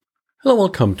Hello,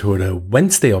 welcome to the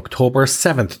Wednesday, October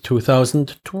 7th,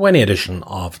 2020 edition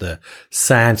of the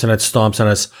SANS Internet Storm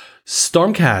Center's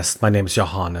StormCast. My name is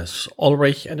Johannes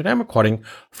Ulrich and I'm recording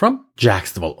from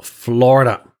Jacksonville,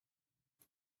 Florida.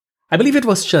 I believe it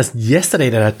was just yesterday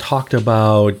that I talked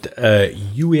about a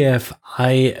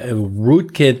UEFI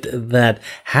rootkit that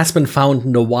has been found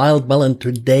in the wild. Well, and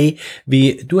today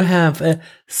we do have a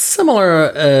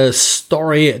similar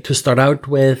story to start out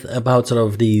with about sort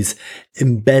of these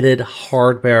embedded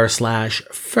hardware /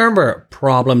 firmware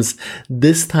problems,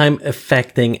 this time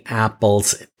affecting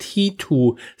Apple's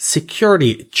T2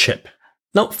 security chip.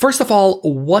 Now, first of all,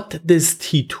 what this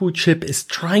T2 chip is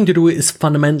trying to do is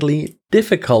fundamentally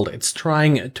difficult. It's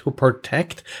trying to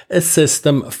protect a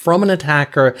system from an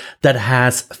attacker that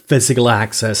has physical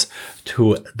access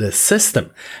to the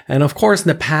system. And of course, in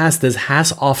the past, this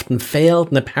has often failed,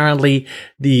 and apparently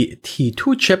the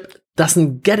T2 chip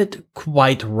doesn't get it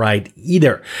quite right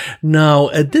either. Now,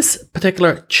 this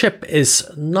particular chip is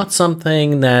not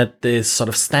something that is sort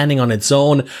of standing on its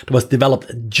own. It was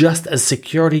developed just as a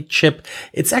security chip.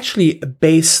 It's actually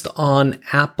based on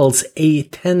Apple's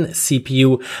A10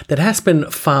 CPU that has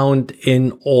been found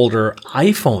in older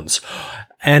iPhones.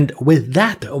 And with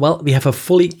that, well, we have a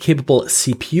fully capable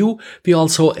CPU. We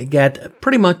also get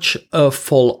pretty much a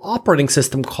full operating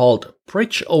system called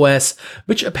Bridge OS,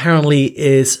 which apparently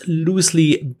is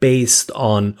loosely based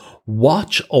on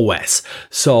Watch OS.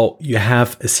 So you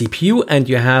have a CPU and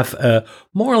you have a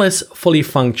more or less fully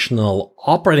functional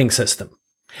operating system.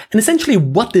 And essentially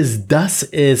what this does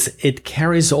is it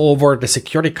carries over the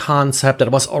security concept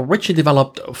that was originally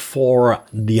developed for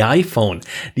the iPhone.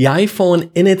 The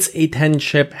iPhone in its A10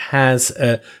 chip has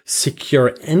a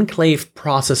secure enclave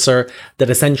processor that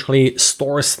essentially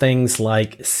stores things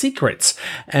like secrets.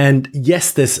 And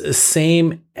yes, this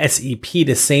same SEP,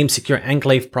 the same secure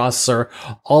enclave processor,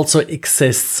 also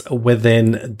exists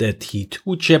within the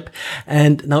T2 chip.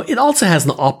 And now it also has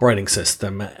an operating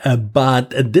system,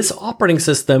 but this operating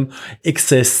system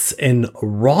exists in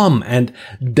ROM, and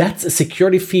that's a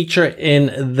security feature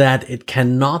in that it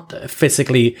cannot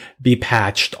physically be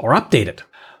patched or updated.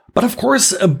 But of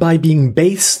course, by being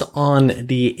based on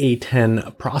the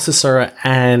A10 processor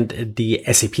and the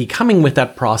SEP coming with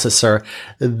that processor,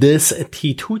 this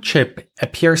T2 chip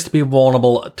appears to be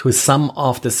vulnerable to some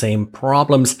of the same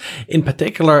problems. In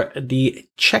particular, the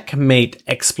checkmate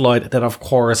exploit that, of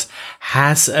course,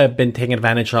 has been taken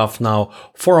advantage of now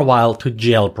for a while to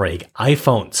jailbreak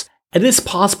iPhones. It is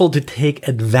possible to take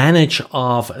advantage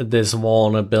of this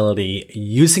vulnerability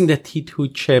using the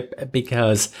T2 chip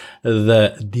because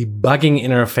the debugging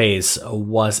interface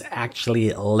was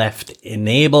actually left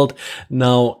enabled.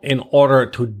 Now, in order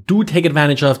to take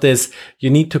advantage of this, you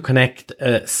need to connect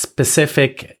a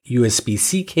specific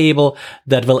USB-C cable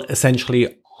that will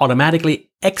essentially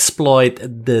automatically exploit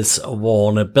this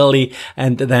vulnerability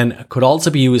and then could also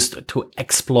be used to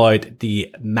exploit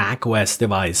the macOS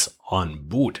device on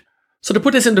boot. So to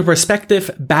put this into perspective,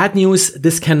 bad news,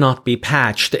 this cannot be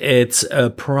patched. It's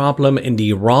a problem in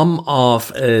the ROM of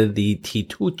the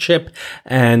T2 chip,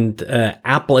 and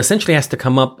Apple essentially has to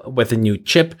come up with a new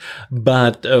chip,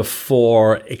 but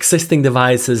for existing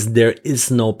devices, there is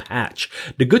no patch.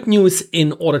 The good news,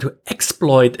 in order to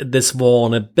exploit this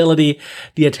vulnerability,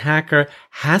 the attacker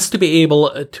has to be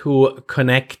able to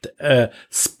connect a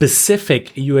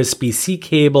specific USB-C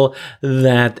cable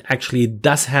that actually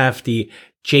does have the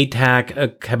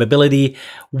JTAG capability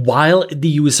while the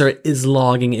user is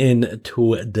logging in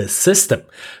to the system.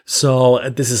 So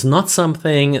this is not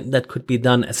something that could be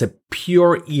done as a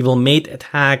pure evil mate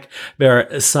attack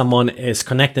where someone is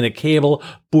connecting a cable,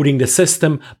 booting the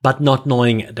system, but not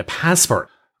knowing the password.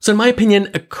 So in my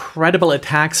opinion, a credible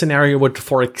attack scenario would,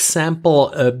 for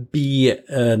example, be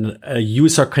a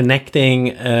user connecting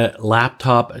a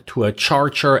laptop to a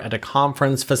charger at a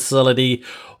conference facility,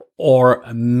 or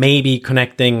maybe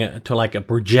connecting to like a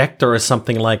projector or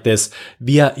something like this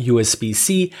via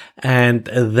USB-C and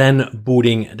then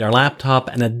booting their laptop.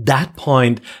 And at that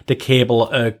point, the cable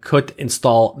could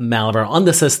install malware on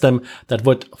the system that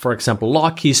would, for example,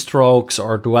 lock keystrokes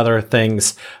or do other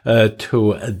things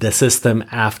to the system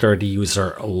after the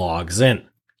user logs in.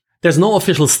 There's no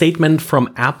official statement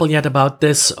from Apple yet about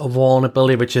this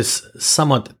vulnerability, which is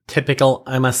somewhat typical,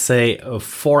 I must say,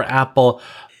 for Apple.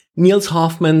 Niels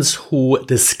Hoffmans, who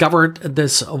discovered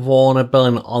this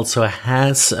vulnerability and also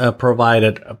has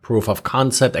provided a proof of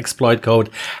concept exploit code,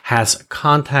 has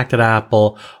contacted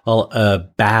Apple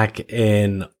back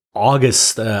in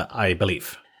August, I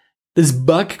believe. This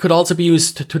bug could also be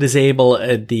used to disable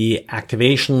the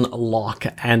activation lock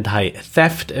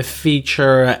anti-theft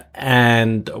feature,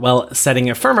 and well, setting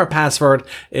a firmware password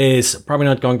is probably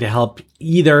not going to help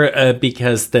either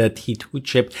because the T2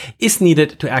 chip is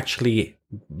needed to actually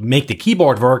make the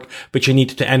keyboard work, but you need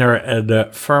to enter the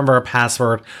firmware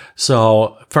password.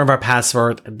 So firmware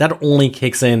password, that only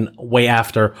kicks in way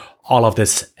after all of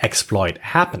this exploit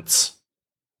happens.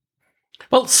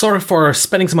 Well, sorry for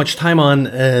spending so much time on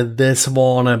this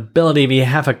vulnerability. We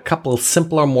have a couple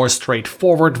simpler, more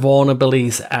straightforward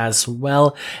vulnerabilities as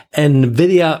well.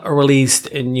 NVIDIA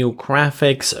released new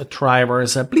graphics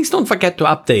drivers. Please don't forget to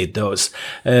update those.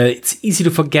 It's easy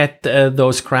to forget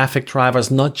those graphic drivers,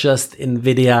 not just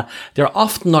NVIDIA. They're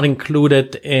often not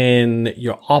included in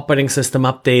your operating system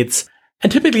updates.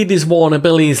 And typically these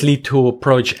vulnerabilities lead to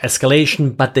approach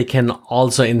escalation, but they can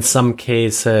also in some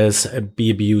cases be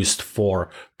abused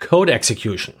for code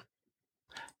execution.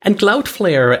 And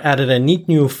Cloudflare added a neat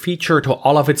new feature to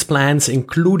all of its plans,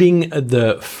 including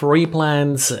the free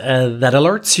plans that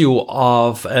alerts you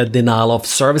of denial of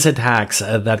service attacks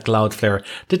that Cloudflare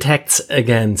detects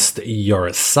against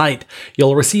your site.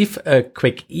 You'll receive a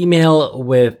quick email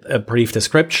with a brief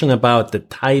description about the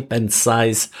type and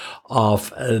size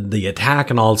of the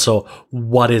attack and also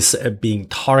what is being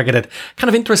targeted. Kind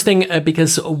of interesting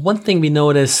because one thing we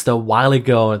noticed a while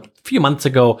ago, few months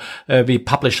ago, we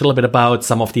published a little bit about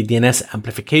some of the DNS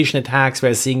amplification attacks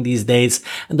we're seeing these days,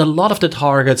 and a lot of the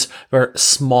targets were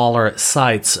smaller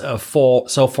sites.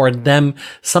 So for them,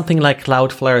 something like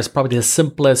Cloudflare is probably the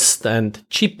simplest and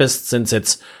cheapest, since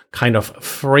it's kind of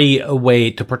free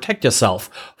way to protect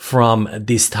yourself from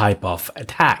this type of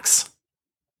attacks.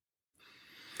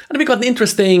 And we got an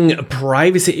interesting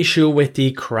privacy issue with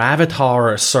the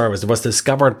Gravatar service. It was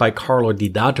discovered by Carlo Di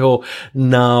Dato.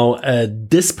 Now,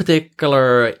 this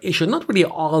particular issue, not really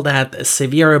all that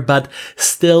severe, but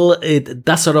still it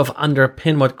does sort of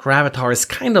underpin what Gravatar is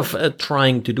kind of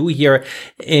trying to do here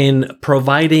in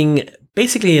providing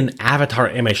basically an avatar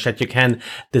image that you can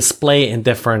display in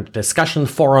different discussion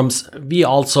forums. We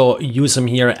also use them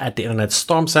here at the Internet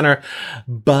Storm Center.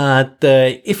 But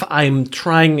if I'm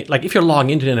trying, like if you're logging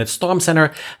into the Internet Storm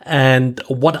Center, and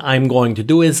what I'm going to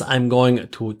do is I'm going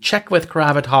to check with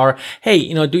Gravatar,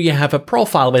 hey, do you have a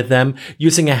profile with them,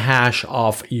 using a hash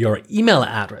of your email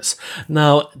address.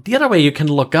 Now, the other way you can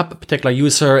look up a particular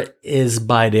user is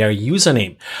by their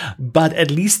username. But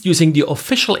at least using the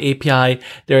official API,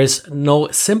 there is no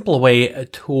simple way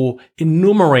to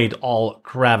enumerate all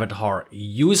Gravatar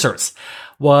users.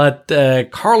 What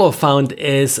Carlo found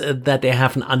is that they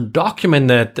have an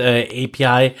undocumented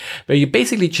API where you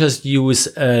basically just use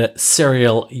a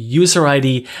serial user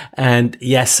ID. And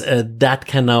yes, that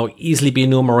can now easily be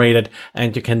enumerated,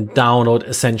 and you can download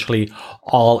essentially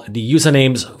all the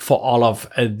usernames for all of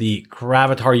the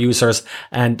Gravatar users.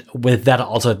 And with that,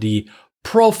 also the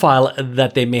profile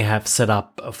that they may have set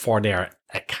up for their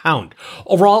account.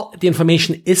 Overall, the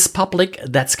information is public.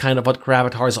 That's kind of what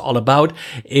Gravatar is all about.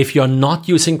 If you're not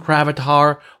using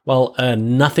Gravatar, well,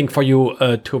 nothing for you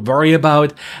to worry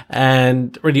about.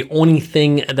 And really, the only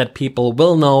thing that people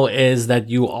will know is that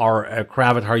you are a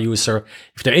Gravatar user.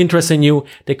 If they're interested in you,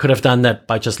 they could have done that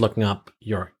by just looking up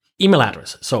your email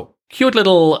address. So, cute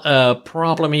little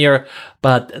problem here,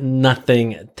 but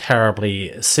nothing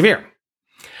terribly severe.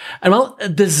 And well,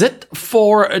 this is it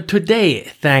for today.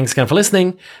 Thanks again for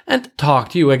listening, and talk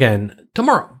to you again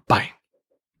tomorrow. Bye.